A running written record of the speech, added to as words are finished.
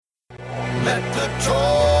Let the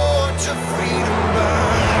torch of freedom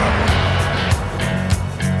burn.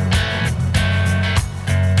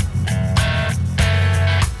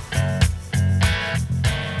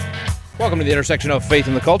 Welcome to the intersection of faith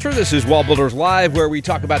and the culture. This is Wall Builders Live, where we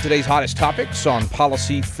talk about today's hottest topics on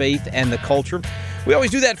policy, faith, and the culture. We always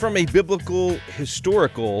do that from a biblical,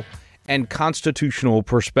 historical, and constitutional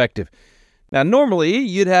perspective. Now, normally,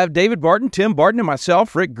 you'd have David Barton, Tim Barton, and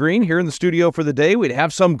myself, Rick Green, here in the studio for the day. We'd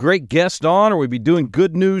have some great guest on, or we'd be doing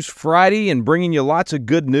Good News Friday and bringing you lots of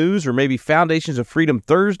good news, or maybe Foundations of Freedom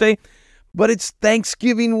Thursday. But it's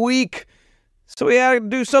Thanksgiving week, so we had to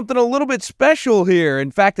do something a little bit special here.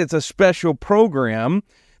 In fact, it's a special program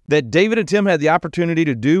that David and Tim had the opportunity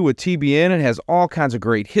to do with TBN. It has all kinds of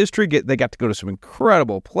great history. They got to go to some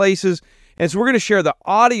incredible places. And so we're going to share the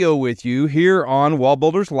audio with you here on Wall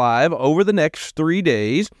Builders Live over the next 3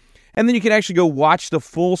 days. And then you can actually go watch the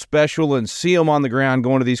full special and see them on the ground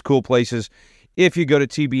going to these cool places if you go to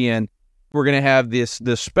TBN. We're going to have this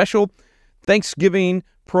special Thanksgiving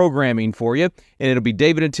programming for you. And it'll be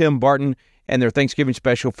David and Tim Barton and their Thanksgiving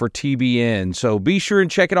special for TBN. So be sure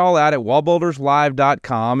and check it all out at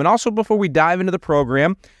wallbuilderslive.com. And also, before we dive into the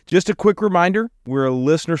program, just a quick reminder, we're a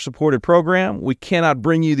listener-supported program. We cannot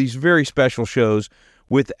bring you these very special shows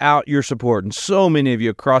without your support. And so many of you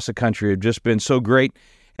across the country have just been so great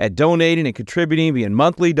at donating and contributing, being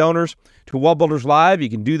monthly donors to Wall Builders Live. You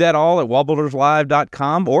can do that all at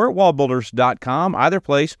wallbuilderslive.com or at wallbuilders.com, either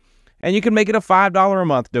place. And you can make it a $5 a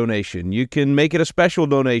month donation. You can make it a special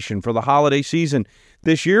donation for the holiday season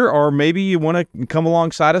this year, or maybe you want to come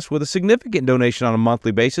alongside us with a significant donation on a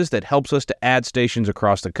monthly basis that helps us to add stations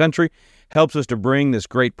across the country, helps us to bring this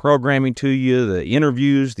great programming to you, the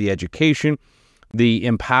interviews, the education, the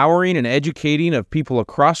empowering and educating of people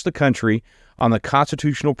across the country on the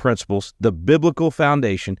constitutional principles, the biblical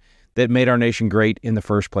foundation that made our nation great in the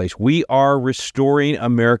first place. We are restoring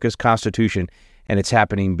America's Constitution, and it's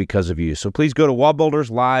happening because of you. So please go to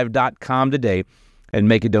wallbuilderslive.com today and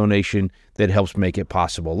make a donation that helps make it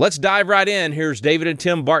possible. Let's dive right in. Here's David and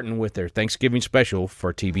Tim Barton with their Thanksgiving special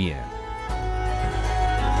for TBN.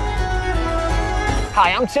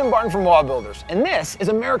 Hi, I'm Tim Barton from Wall Builders, and this is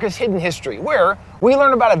America's Hidden History, where we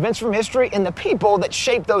learn about events from history and the people that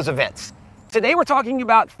shaped those events. Today we're talking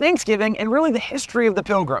about Thanksgiving and really the history of the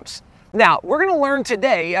Pilgrims. Now, we're going to learn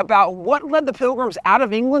today about what led the Pilgrims out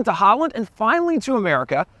of England to Holland and finally to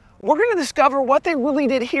America. We're going to discover what they really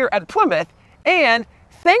did here at Plymouth and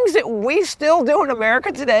things that we still do in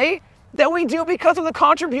America today that we do because of the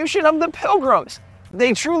contribution of the Pilgrims.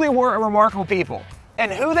 They truly were a remarkable people.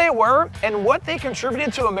 And who they were and what they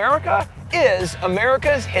contributed to America is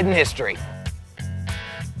America's Hidden History.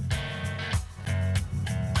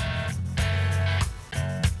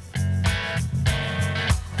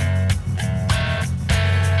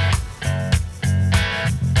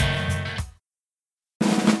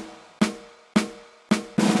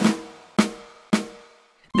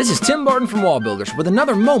 This is Tim Barton from Wall Builders with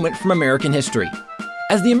another moment from American history.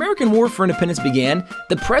 As the American War for Independence began,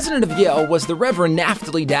 the president of Yale was the Reverend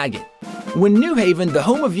Naftali Daggett. When New Haven, the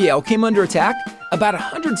home of Yale, came under attack, about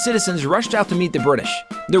 100 citizens rushed out to meet the British.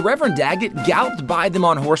 The Reverend Daggett galloped by them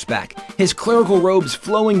on horseback, his clerical robes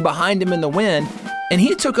flowing behind him in the wind, and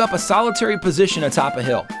he took up a solitary position atop a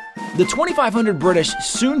hill. The 2,500 British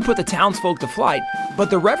soon put the townsfolk to flight, but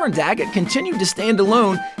the Reverend Daggett continued to stand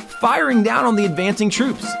alone, firing down on the advancing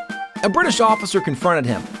troops. A British officer confronted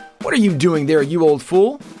him. "What are you doing there, you old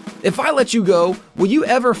fool? If I let you go, will you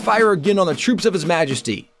ever fire again on the troops of His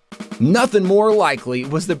Majesty?" "Nothing more likely,"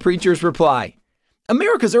 was the preacher's reply.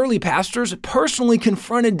 America's early pastors personally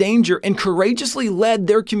confronted danger and courageously led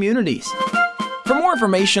their communities. For more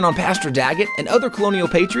information on Pastor Daggett and other colonial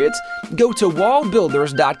patriots, go to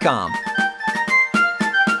wallbuilders.com.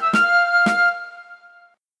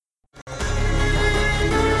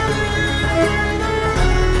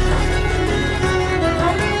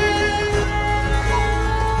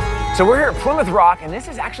 So we're here at Plymouth Rock, and this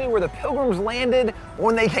is actually where the Pilgrims landed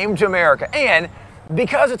when they came to America. And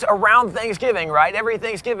because it's around Thanksgiving, right? Every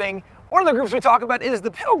Thanksgiving, one of the groups we talk about is the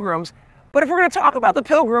Pilgrims. But if we're going to talk about the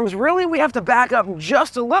Pilgrims, really we have to back up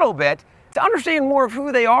just a little bit to understand more of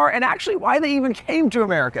who they are and actually why they even came to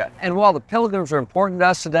America. And while the Pilgrims are important to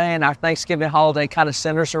us today and our Thanksgiving holiday kind of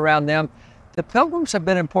centers around them, the Pilgrims have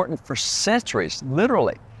been important for centuries,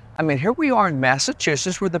 literally. I mean, here we are in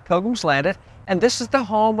Massachusetts where the Pilgrims landed, and this is the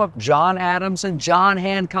home of John Adams and John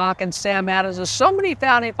Hancock and Sam Adams and so many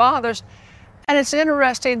founding fathers. And it's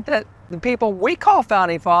interesting that the people we call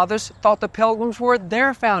founding fathers thought the Pilgrims were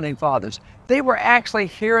their founding fathers. They were actually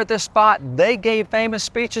here at this spot. They gave famous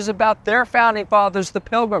speeches about their founding fathers, the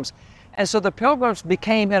Pilgrims. And so the Pilgrims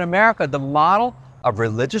became in America the model of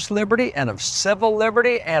religious liberty and of civil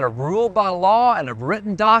liberty and of rule by law and of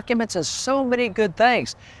written documents and so many good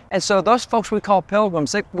things. And so those folks we call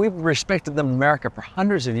Pilgrims, we've respected them in America for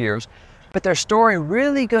hundreds of years, but their story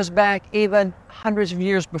really goes back even hundreds of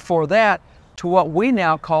years before that to what we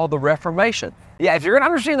now call the Reformation. Yeah, if you're going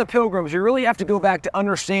to understand the Pilgrims, you really have to go back to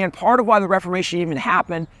understand part of why the Reformation even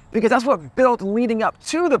happened, because that's what built leading up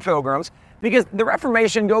to the Pilgrims, because the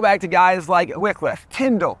Reformation go back to guys like Wycliffe,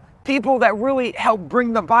 Tyndale, people that really helped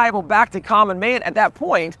bring the Bible back to common man. At that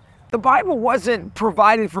point, the Bible wasn't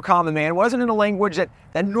provided for common man, wasn't in a language that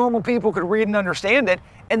normal people could read and understand it.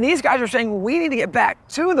 And these guys are saying, we need to get back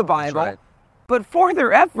to the Bible. Right. But for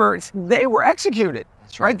their efforts, they were executed.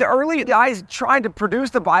 Right. The early guys tried to produce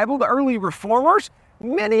the Bible, the early reformers,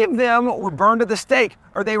 many of them were burned at the stake,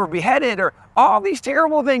 or they were beheaded, or all these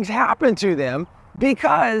terrible things happened to them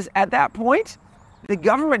because at that point, the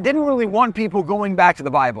government didn't really want people going back to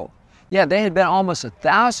the Bible. Yeah, they had been almost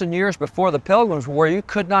 1,000 years before the Pilgrims where you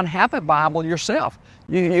could not have a Bible yourself.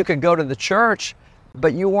 You could go to the church,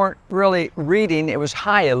 but you weren't really reading. It was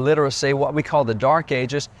high illiteracy, what we call the Dark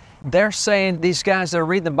Ages. They're saying, these guys that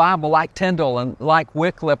read the Bible like Tyndale and like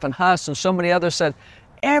Wycliffe and Huss and so many others said,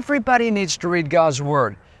 everybody needs to read God's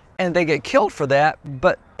Word. And they get killed for that,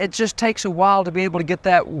 but it just takes a while to be able to get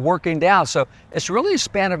that working down. So it's really a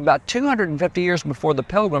span of about 250 years before the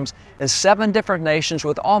Pilgrims in 7 different nations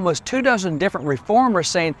with almost 24 different reformers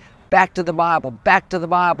saying, back to the Bible, back to the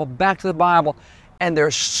Bible, back to the Bible. And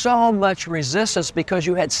there's so much resistance because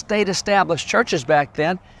you had state-established churches back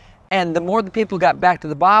then. And the more the people got back to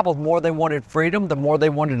the Bible, the more they wanted freedom, the more they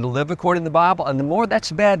wanted to live according to the Bible, and the more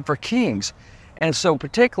that's bad for kings. And so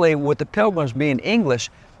particularly with the Pilgrims being English,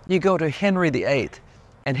 you go to Henry VIII.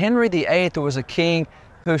 And Henry VIII was a king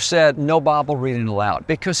who said no Bible reading allowed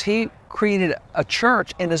because he created a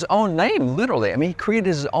church in his own name, literally. I mean, he created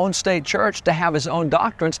his own state church to have his own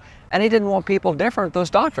doctrines, and he didn't want people different with those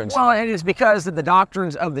doctrines. Well, it is because of the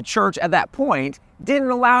doctrines of the church at that point didn't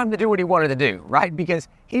allow him to do what he wanted to do, right? Because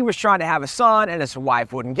he was trying to have a son, and his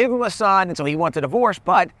wife wouldn't give him a son, and so he wanted a divorce.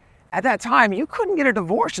 But at that time, you couldn't get a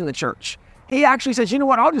divorce in the church. He actually says, you know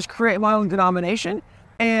what, I'll just create my own denomination,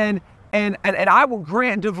 and I will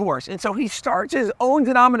grant divorce. And so he starts his own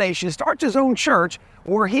denomination, starts his own church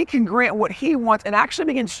where he can grant what he wants and actually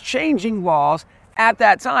begins changing laws at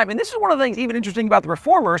that time. And this is one of the things even interesting about the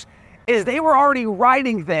reformers is they were already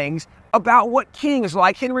writing things about what kings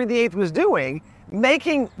like Henry VIII was doing,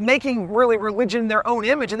 making really religion their own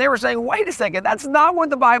image. And they were saying, wait a second, that's not what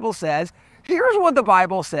the Bible says. Here's what the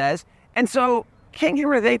Bible says. And so King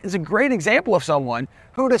Henry VIII is a great example of someone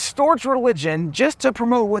who distorts religion just to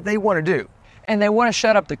promote what they want to do. And they want to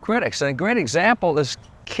shut up the critics. And a great example is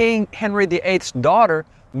King Henry VIII's daughter,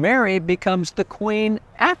 Mary, becomes the queen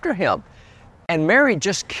after him. And Mary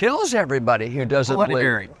just kills everybody who doesn't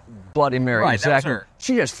believe. Bloody Mary, right, exactly.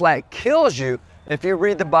 She just flat kills you if you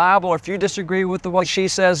read the Bible or if you disagree with what she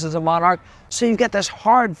says as a monarch. So you get this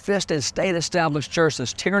hard-fisted, state-established church,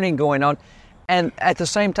 this tyranny going on. And at the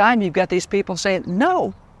same time, you've got these people saying,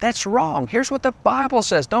 no, that's wrong. Here's what the Bible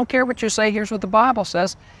says. Don't care what you say. Here's what the Bible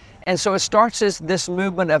says. And so it starts this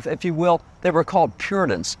movement of, if you will, they were called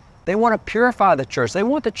Puritans. They want to purify the church. They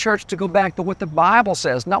want the church to go back to what the Bible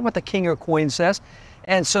says, not what the king or queen says.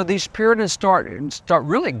 And so these Puritans start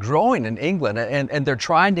really growing in England, and they're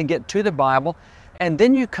trying to get to the Bible. And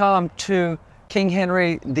then you come to King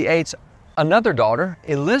Henry VIII's another daughter,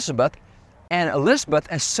 Elizabeth. And Elizabeth,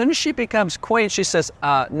 as soon as she becomes queen, she says,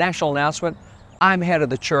 national announcement, I'm head of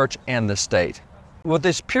the church and the state. With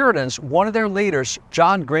these Puritans, one of their leaders,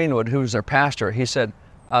 John Greenwood, who was their pastor, he said,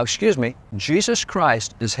 Jesus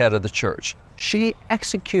Christ is head of the church. She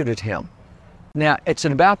executed him. Now, it's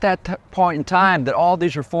at about that point in time that all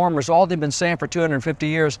these reformers, all they've been saying for 250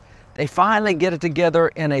 years, they finally get it together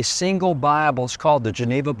in a single Bible. It's called the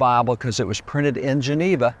Geneva Bible because it was printed in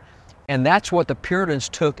Geneva. And that's what the Puritans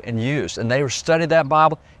took and used. And they studied that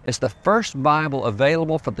Bible. It's the first Bible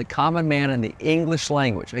available for the common man in the English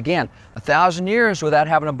language. Again, 1,000 years without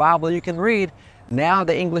having a Bible you can read. Now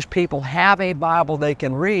the English people have a Bible they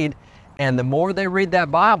can read. And the more they read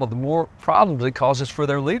that Bible, the more problems it causes for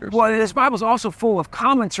their leaders. Well, this Bible is also full of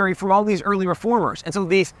commentary from all these early reformers. And so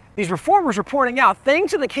these reformers are pointing out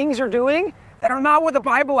things that the kings are doing that are not what the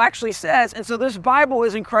Bible actually says. And so this Bible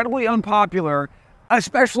is incredibly unpopular,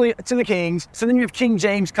 especially to the kings. So then you have King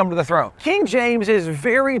James come to the throne. King James is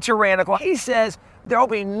very tyrannical. He says there'll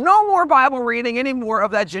be no more Bible reading anymore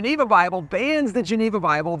of that Geneva Bible, bans the Geneva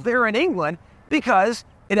Bible there in England because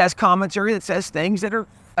it has commentary that says things that are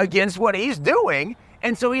against what he's doing.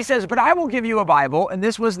 And so he says, but I will give you a Bible. And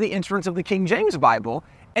this was the entrance of the King James Bible.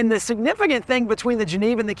 And the significant thing between the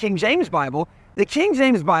Geneva and the King James Bible,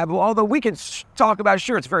 although we could talk about,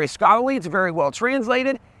 sure, it's very scholarly, it's very well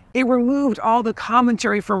translated, it removed all the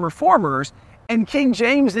commentary from reformers, and King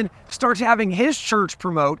James then starts having his church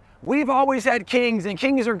promote, we've always had kings, and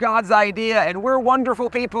kings are God's idea, and we're wonderful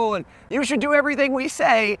people, and you should do everything we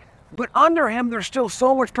say. But under him, there's still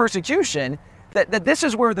so much persecution that this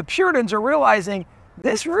is where the Puritans are realizing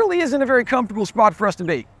this really isn't a very comfortable spot for us to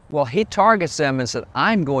be. Well, he targets them and said,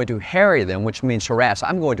 I'm going to harry them, which means harass.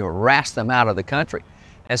 I'm going to harass them out of the country.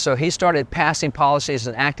 And so he started passing policies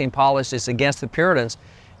and acting policies against the Puritans.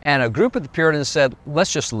 And a group of the Puritans said,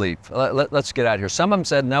 let's just leave. Let's get out of here. Some of them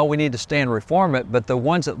said, no, we need to stay and reform it. But the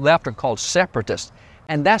ones that left are called separatists.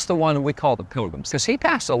 And that's the one we call the Pilgrims. Because he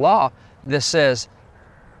passed a law that says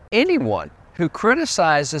anyone who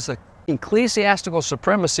criticizes the ecclesiastical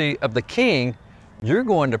supremacy of the king, you're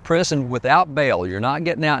going to prison without bail. You're not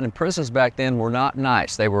getting out. And prisons back then were not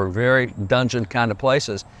nice. They were very dungeon kind of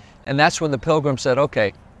places. And that's when the Pilgrims said,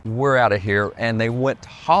 okay, we're out of here. And they went to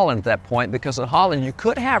Holland at that point, because in Holland you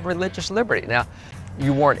could have religious liberty. Now,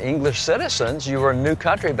 you weren't English citizens, you were a new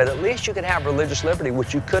country, but at least you could have religious liberty,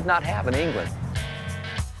 which you could not have in England.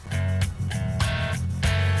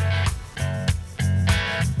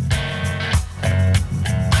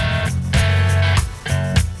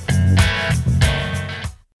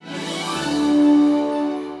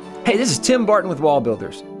 Hey, this is Tim Barton with Wall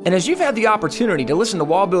Builders. And as you've had the opportunity to listen to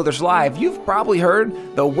Wall Builders Live, you've probably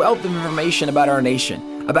heard the wealth of information about our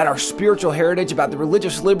nation, about our spiritual heritage, about the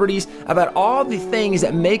religious liberties, about all the things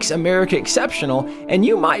that makes America exceptional. And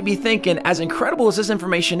you might be thinking, as incredible as this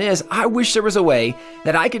information is, I wish there was a way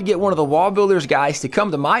that I could get one of the Wall Builders guys to come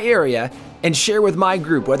to my area and share with my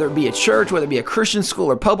group, whether it be a church, whether it be a Christian school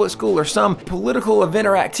or public school or some political event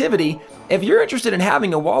or activity. If you're interested in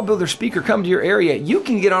having a Wall Builder speaker come to your area, you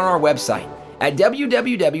can get on our website at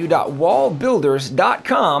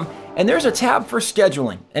www.wallbuilders.com, and there's a tab for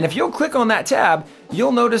scheduling. And if you'll click on that tab,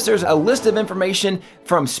 you'll notice there's a list of information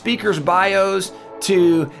from speakers' bios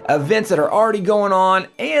to events that are already going on,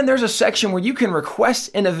 and there's a section where you can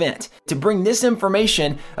request an event to bring this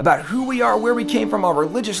information about who we are, where we came from, our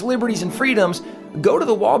religious liberties and freedoms. Go to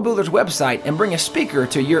the Wall Builders website and bring a speaker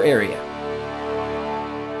to your area.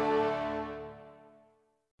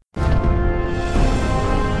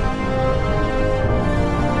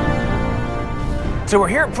 So we're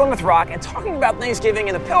here at Plymouth Rock and talking about Thanksgiving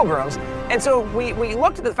and the Pilgrims. And so we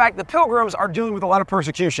looked at the fact the Pilgrims are dealing with a lot of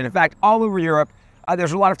persecution. In fact, all over Europe,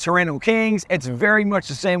 there's a lot of tyrannical kings. It's very much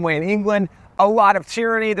the same way in England. A lot of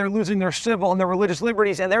tyranny. They're losing their civil and their religious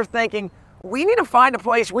liberties. And they're thinking, we need to find a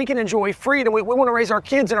place we can enjoy freedom. We want to raise our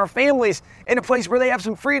kids and our families in a place where they have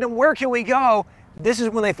some freedom. Where can we go? This is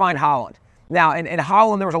when they find Holland. Now, in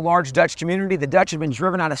Holland, there was a large Dutch community. The Dutch had been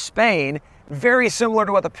driven out of Spain, very similar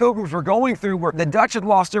to what the Pilgrims were going through, where the Dutch had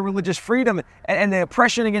lost their religious freedom and the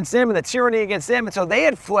oppression against them and the tyranny against them, and so they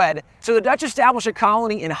had fled. So the Dutch established a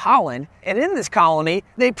colony in Holland, and in this colony,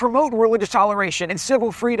 they promote religious toleration and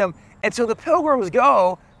civil freedom. And so the Pilgrims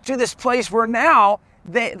go to this place where now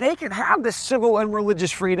they can have this civil and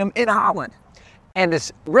religious freedom in Holland. And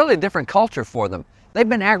it's really a different culture for them. They've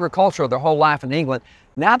been agricultural their whole life in England.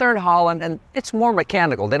 Now they're in Holland, and it's more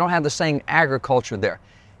mechanical. They don't have the same agriculture there.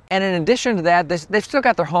 And in addition to that, they've still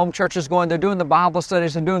got their home churches going. They're doing the Bible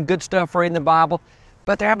studies and doing good stuff reading the Bible,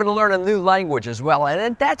 but they're having to learn a new language as well.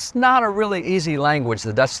 And that's not a really easy language,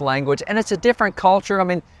 the Dutch language, and it's a different culture. I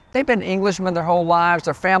mean, they've been Englishmen their whole lives.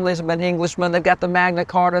 Their families have been Englishmen. They've got the Magna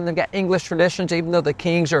Carta, and they've got English traditions, even though the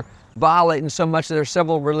kings are violating so much of their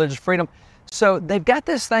civil religious freedom. So they've got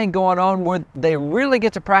this thing going on where they really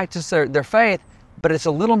get to practice their faith, but it's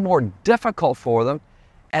a little more difficult for them.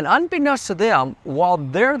 And unbeknownst to them, while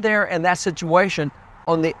they're there in that situation,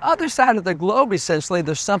 on the other side of the globe, essentially,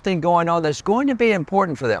 there's something going on that's going to be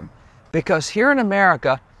important for them. Because here in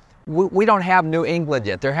America, we don't have New England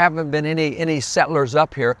yet. There haven't been any settlers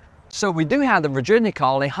up here. So we do have the Virginia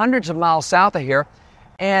colony, hundreds of miles south of here.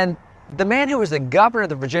 And the man who was the governor of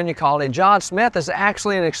the Virginia colony, John Smith, is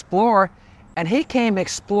actually an explorer. And he came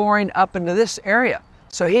exploring up into this area.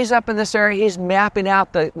 So he's up in this area, he's mapping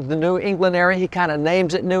out the New England area. He kind of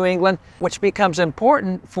names it New England, which becomes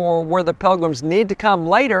important for where the Pilgrims need to come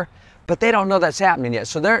later, but they don't know that's happening yet.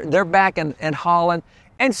 So they're back in Holland.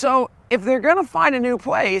 And so if they're going to find a new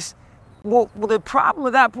place, well, the problem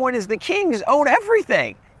at that point is the kings own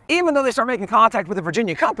everything. Even though they start making contact with the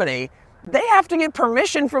Virginia Company, they have to get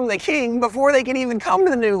permission from the king before they can even come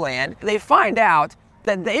to the new land. They find out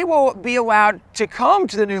that they will be allowed to come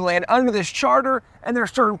to the new land under this charter, and there are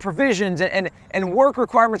certain provisions and work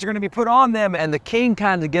requirements are going to be put on them. And the king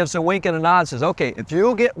kind of gives a wink and a nod and says, okay, if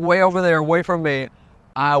you'll get way over there away from me,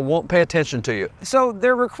 I won't pay attention to you. So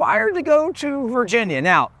they're required to go to Virginia.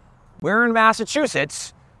 Now, we're in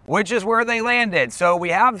Massachusetts, which is where they landed. So we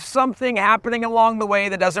have something happening along the way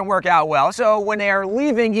that doesn't work out well. So when they are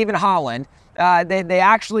leaving even Holland, they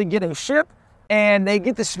actually get a ship and they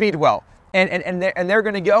get the Speedwell. And they're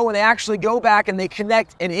going to go, and they actually go back and they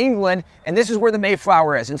connect in England, and this is where the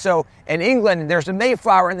Mayflower is. And so in England, there's the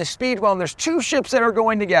Mayflower and the Speedwell, and there's two ships that are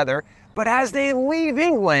going together. But as they leave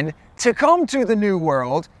England to come to the New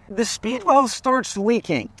World, the Speedwell starts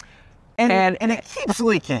leaking. And it keeps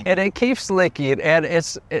leaking. And it keeps leaking, and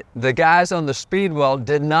the guys on the Speedwell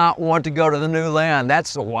did not want to go to the new land.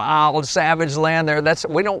 That's a wild, savage land there.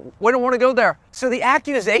 We don't want to go there. So the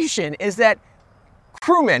accusation is that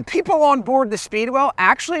crewmen, people on board the Speedwell,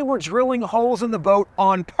 actually were drilling holes in the boat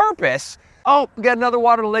on purpose. Oh, we got another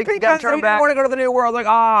water leak. We got to turn back. They want to go to the New World. Like,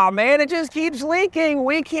 man, it just keeps leaking.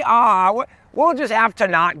 We'll just have to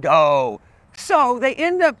not go. So they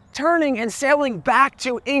end up turning and sailing back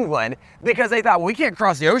to England because they thought, well, we can't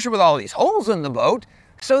cross the ocean with all these holes in the boat.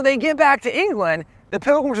 So they get back to England. The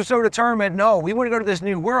Pilgrims are so determined, no, we want to go to this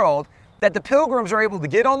New World, that the Pilgrims are able to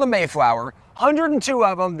get on the Mayflower. 102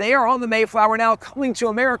 of them, they are on the Mayflower now coming to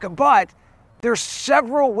America, but they're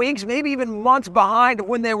several weeks, maybe even months behind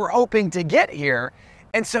when they were hoping to get here.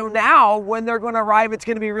 And so now when they're going to arrive, it's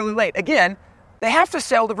going to be really late. Again, they have to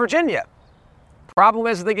sail to Virginia. Problem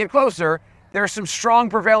is, as they get closer, there's some strong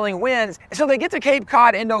prevailing winds. And so they get to Cape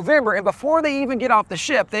Cod in November, and before they even get off the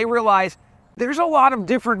ship, they realize there's a lot of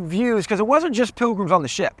different views, because it wasn't just Pilgrims on the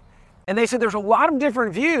ship. And they said there's a lot of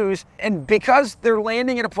different views, and because they're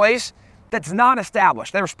landing in a place that's not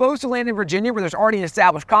established. They were supposed to land in Virginia where there's already an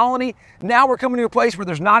established colony. Now we're coming to a place where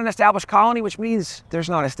there's not an established colony, which means there's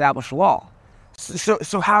not established law.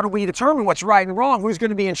 So how do we determine what's right and wrong? Who's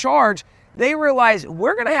going to be in charge? They realize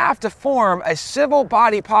we're going to have to form a civil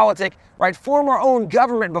body politic, right? Form our own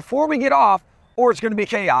government before we get off, or it's going to be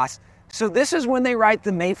chaos. So this is when they write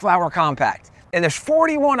the Mayflower Compact. And there's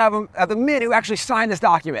 41 of the men who actually signed this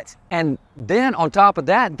document. And then on top of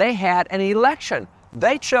that, they had an election.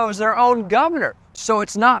 They chose their own governor. So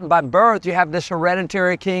it's not by birth you have this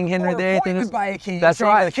hereditary king, Henry VIII. Appointed by a king. That's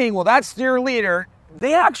right. The king, well, that's your leader.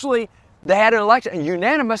 They had an election,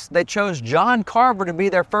 unanimous. They chose John Carver to be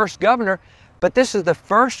their first governor. But this is the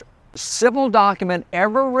first civil document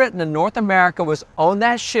ever written in North America, was on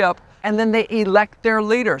that ship, and then they elect their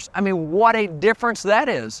leaders. I mean, what a difference that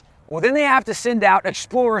is. Well, then they have to send out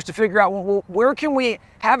explorers to figure out, well, where can we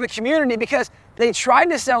have a community? Because they tried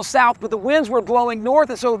to sail south, but the winds were blowing north,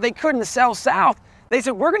 and so they couldn't sail south. They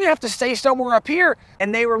said, we're going to have to stay somewhere up here.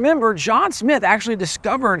 And they remember John Smith actually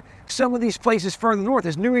discovered some of these places further north,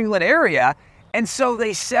 this New England area. And so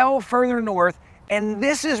they sail further north, and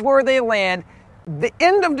this is where they land. The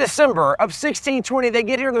end of December of 1620, they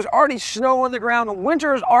get here. There's already snow on the ground.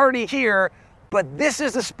 Winter is already here. But this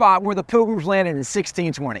is the spot where the Pilgrims landed in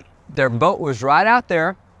 1620. Their boat was right out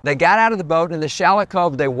there. They got out of the boat in the shallow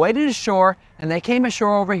cove. They waded ashore, and they came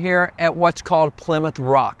ashore over here at what's called Plymouth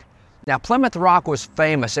Rock. Now, Plymouth Rock was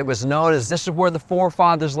famous. It was known as this is where the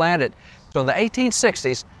forefathers landed. So in the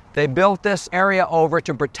 1860s, they built this area over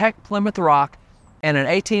to protect Plymouth Rock. And in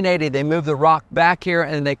 1880, they moved the rock back here,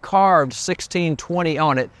 and they carved 1620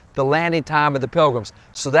 on it, the landing time of the Pilgrims.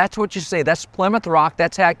 So that's what you see. That's Plymouth Rock.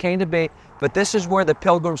 That's how it came to be. But this is where the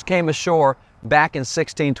Pilgrims came ashore back in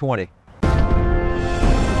 1620.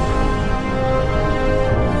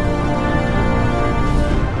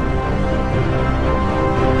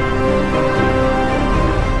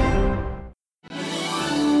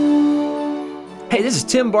 Hey, this is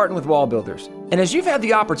Tim Barton with Wall Builders. And as you've had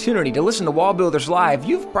the opportunity to listen to Wall Builders Live,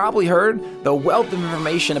 you've probably heard the wealth of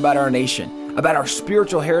information about our nation, about our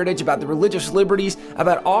spiritual heritage, about the religious liberties,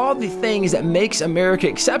 about all the things that makes America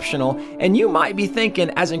exceptional. And you might be thinking,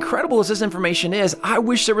 as incredible as this information is, I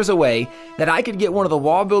wish there was a way that I could get one of the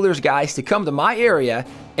Wall Builders guys to come to my area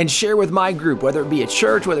and share with my group, whether it be a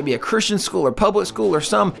church, whether it be a Christian school or public school or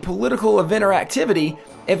some political event or activity.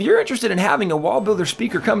 If you're interested in having a Wall Builder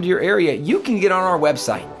speaker come to your area, you can get on our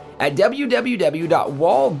website at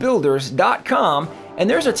www.wallbuilders.com, and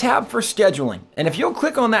there's a tab for scheduling. And if you'll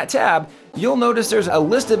click on that tab, you'll notice there's a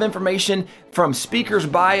list of information from speakers'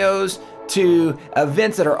 bios to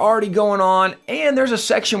events that are already going on, and there's a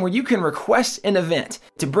section where you can request an event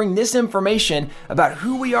to bring this information about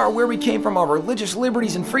who we are, where we came from, our religious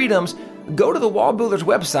liberties and freedoms. Go to the Wall Builders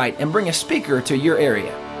website and bring a speaker to your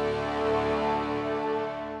area.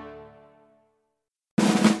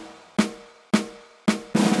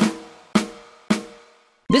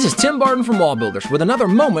 This is Tim Barton from Wall Builders with another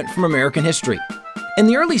moment from American history. In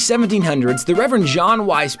the early 1700s, the Reverend John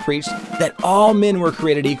Wise preached that all men were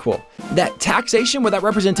created equal, that taxation without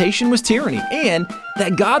representation was tyranny, and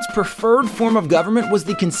that God's preferred form of government was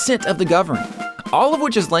the consent of the governed, all of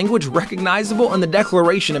which is language recognizable in the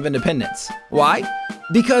Declaration of Independence. Why?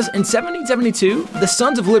 Because in 1772, the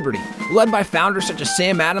Sons of Liberty, led by founders such as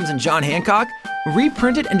Sam Adams and John Hancock,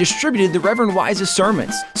 reprinted and distributed the Reverend Wise's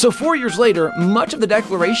sermons. So 4 years later, much of the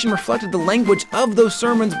Declaration reflected the language of those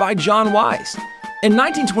sermons by John Wise. In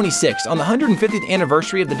 1926, on the 150th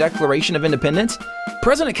anniversary of the Declaration of Independence,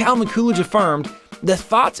 President Calvin Coolidge affirmed, "The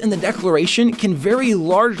thoughts in the Declaration can very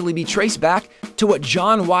largely be traced back to what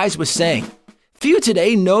John Wise was saying." Few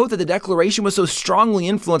today know that the Declaration was so strongly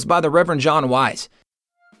influenced by the Reverend John Wise.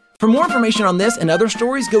 For more information on this and other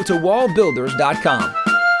stories, go to wallbuilders.com.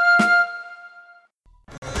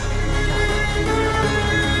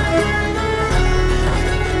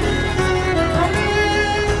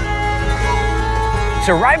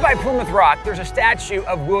 So right by Plymouth Rock, there's a statue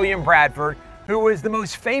of William Bradford, who was the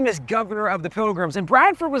most famous governor of the Pilgrims. And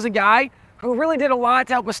Bradford was a guy who really did a lot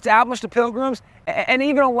to help establish the Pilgrims, and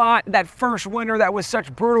even a lot that first winter that was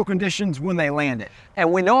such brutal conditions when they landed.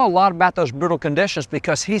 And we know a lot about those brutal conditions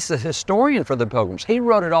because he's the historian for the Pilgrims. He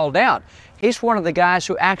wrote it all down. He's one of the guys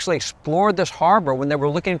who actually explored this harbor when they were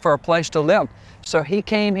looking for a place to live. So he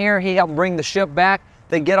came here, he helped bring the ship back.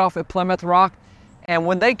 They get off at Plymouth Rock. And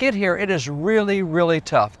when they get here, it is really, really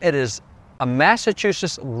tough. It is a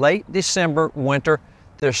Massachusetts late December winter.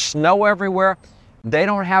 There's snow everywhere. They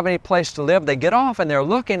don't have any place to live. They get off and they're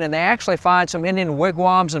looking, and they actually find some Indian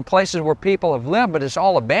wigwams and places where people have lived, but it's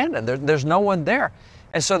all abandoned. There's no one there.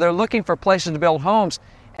 And so they're looking for places to build homes.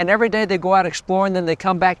 And every day they go out exploring, then they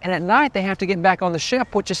come back. And at night they have to get back on the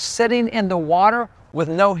ship, which is sitting in the water with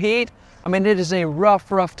no heat. I mean, it is a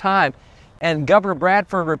rough, rough time. And Governor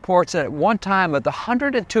Bradford reports that at one time, of the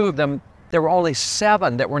 102 of them, there were only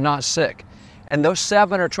 7 that were not sick. And those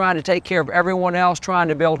 7 are trying to take care of everyone else, trying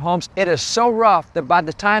to build homes. It is so rough that by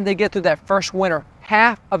the time they get through that first winter,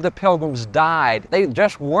 half of the Pilgrims died. They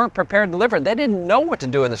just weren't prepared to live it. They didn't know what to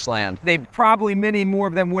do in this land. Many more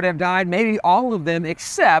of them would have died, maybe all of them,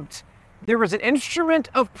 except there was an instrument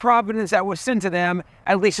of providence that was sent to them,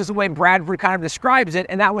 at least is the way Bradford kind of describes it,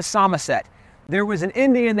 and that was Somerset. There was an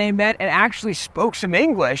Indian they met and actually spoke some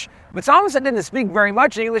English, but Somerset didn't speak very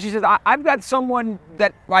much English. He says, I've got someone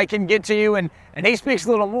that I can get to you, and he speaks a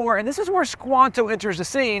little more. And this is where Squanto enters the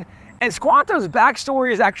scene. And Squanto's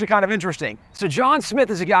backstory is actually kind of interesting. So John Smith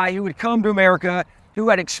is a guy who had come to America, who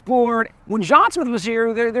had explored. When John Smith was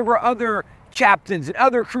here, there were other captains and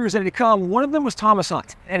other crews that had come. One of them was Thomas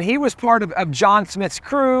Hunt, and he was part of John Smith's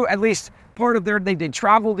crew, at least part of they did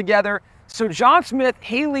travel together. So John Smith,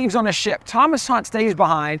 he leaves on a ship. Thomas Hunt stays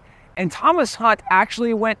behind, and Thomas Hunt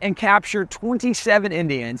actually went and captured 27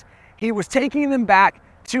 Indians. He was taking them back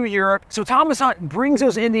to Europe. So Thomas Hunt brings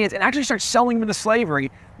those Indians and actually starts selling them into slavery.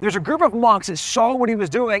 There's a group of monks that saw what he was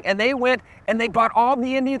doing, and they went and they bought all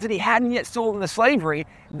the Indians that he hadn't yet sold into slavery.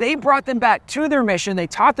 They brought them back to their mission. They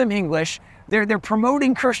taught them English. They're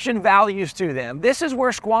promoting Christian values to them. This is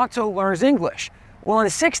where Squanto learns English. Well, in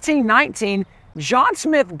 1619, John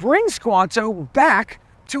Smith brings Squanto back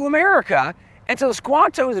to America. And so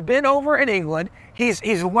Squanto has been over in England. He's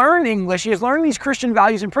learned English. He has learned these Christian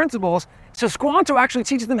values and principles. So Squanto actually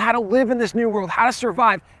teaches them how to live in this new world, how to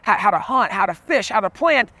survive, how to hunt, how to fish, how to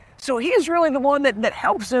plant. So he is really the one that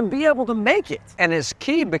helps them be able to make it. And it's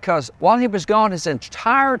key because while he was gone, his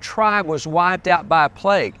entire tribe was wiped out by a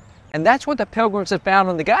plague. And that's what the Pilgrims had found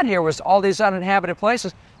when they got here, was all these uninhabited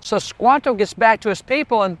places. So Squanto gets back to his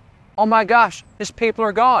people and, oh my gosh, his people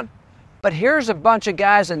are gone. But here's a bunch of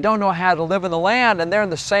guys that don't know how to live in the land, and they're in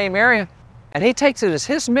the same area. And he takes it as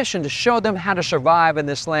his mission to show them how to survive in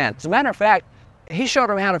this land. As a matter of fact, he showed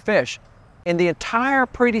them how to fish. In the entire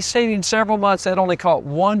preceding several months, they'd only caught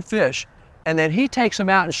 1 fish. And then he takes them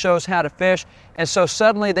out and shows how to fish. And so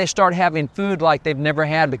suddenly they start having food like they've never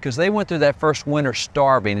had, because they went through that first winter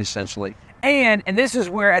starving, essentially. And this is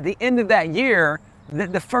where at the end of that year,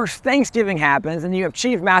 the first Thanksgiving happens, and you have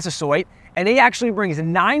Chief Massasoit, and he actually brings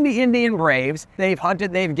 90 Indian braves. They've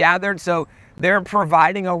hunted, they've gathered, so they're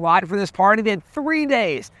providing a lot for this party. They had 3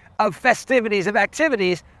 days of festivities, of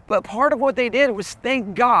activities, but part of what they did was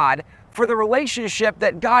thank God for the relationship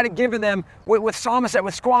that God had given them with Somerset,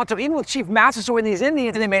 with Squanto, even with Chief Massasoit and these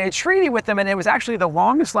Indians. And they made a treaty with them, and it was actually the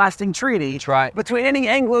longest lasting treaty. That's right. Between any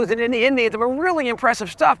Anglos and any Indians. It was really impressive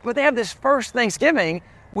stuff, but they have this first Thanksgiving,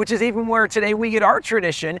 which is even where today we get our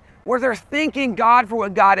tradition, where they're thanking God for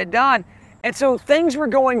what God had done. And so things were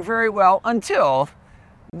going very well until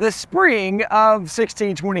the spring of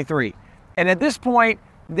 1623. And at this point,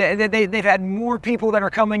 they've had more people that are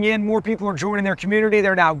coming in, more people are joining their community,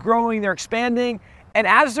 they're now growing, they're expanding, And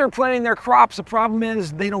as they're planting their crops, the problem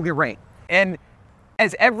is they don't get rain. And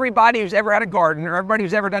as everybody who's ever had a garden or everybody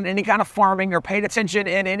who's ever done any kind of farming or paid attention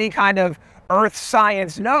in any kind of earth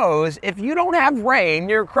science knows, if you don't have rain,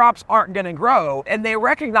 your crops aren't going to grow. And they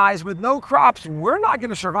recognize with no crops, we're not going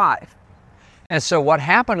to survive. And so what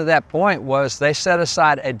happened at that point was they set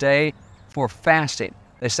aside a day for fasting.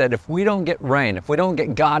 They said, if we don't get rain, if we don't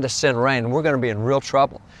get God to send rain, we're going to be in real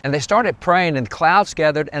trouble. And they started praying, and clouds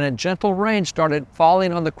gathered, and a gentle rain started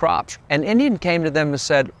falling on the crops. An Indian came to them and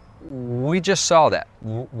said, we just saw that.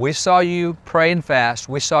 We saw you pray and fast.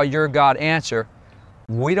 We saw your God answer.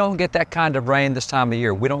 We don't get that kind of rain this time of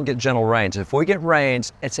year. We don't get gentle rains. If we get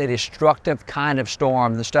rains, it's a destructive kind of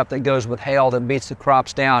storm, the stuff that goes with hail that beats the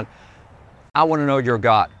crops down. I want to know your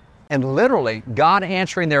God. And literally, God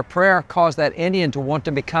answering their prayer caused that Indian to want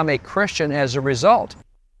to become a Christian as a result.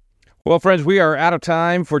 Well, friends, we are out of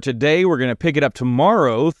time for today. We're going to pick it up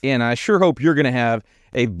tomorrow, and I sure hope you're going to have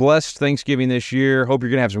a blessed Thanksgiving this year. Hope you're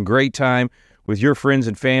going to have some great time with your friends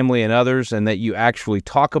and family and others, and that you actually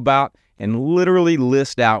talk about and literally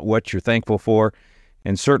list out what you're thankful for.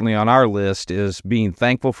 And certainly on our list is being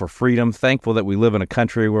thankful for freedom, thankful that we live in a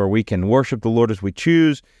country where we can worship the Lord as we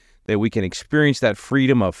choose, that we can experience that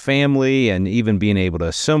freedom of family and even being able to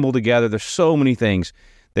assemble together. There's so many things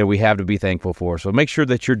that we have to be thankful for. So make sure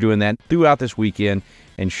that you're doing that throughout this weekend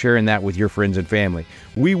and sharing that with your friends and family.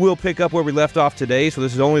 We will pick up where we left off today. So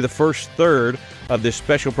this is only the first third of this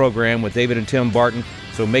special program with David and Tim Barton.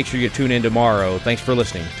 So make sure you tune in tomorrow. Thanks for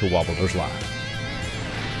listening to Wallbuilders Live.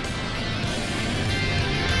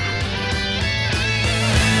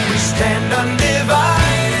 We stand undivided.